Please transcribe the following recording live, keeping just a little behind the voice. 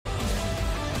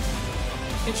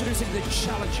Introducing the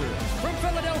challenger from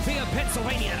Philadelphia,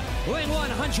 Pennsylvania, weighing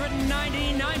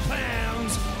 199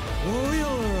 pounds,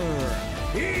 Wheeler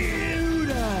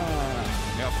Yuta.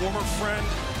 Yeah, former friend,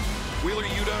 Wheeler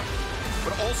Yuta,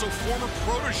 but also former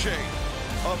protege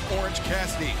of Orange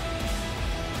Cassidy.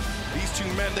 These two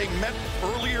men, they met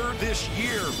earlier this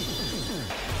year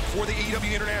for the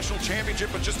AEW International Championship,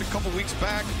 but just a couple weeks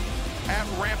back at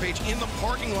Rampage in the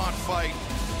parking lot fight,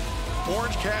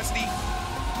 Orange Cassidy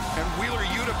and Wheeler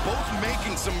Yuta both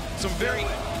making some very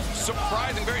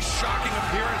surprising, very shocking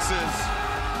appearances,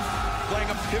 playing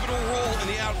a pivotal role in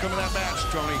the outcome of that match,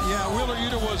 Tony. Yeah, Wheeler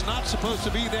Yuta was not supposed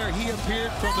to be there. He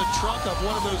appeared from the trunk of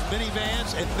one of those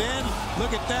minivans, and then,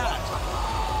 look at that,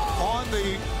 on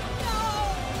the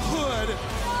hood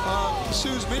of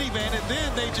Sue's minivan, and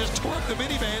then they just tore up the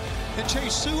minivan and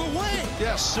chased Sue away.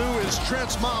 Yes, Sue is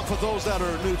Trent's mom, for those that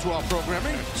are new to our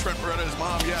programming. Trent Beretta's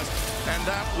mom, yes. And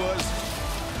that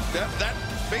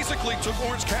basically took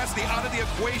Orange Cassidy out of the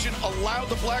equation, allowed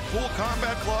the Blackpool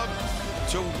Combat Club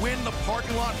to win the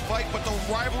parking lot fight, but the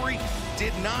rivalry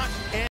did not end.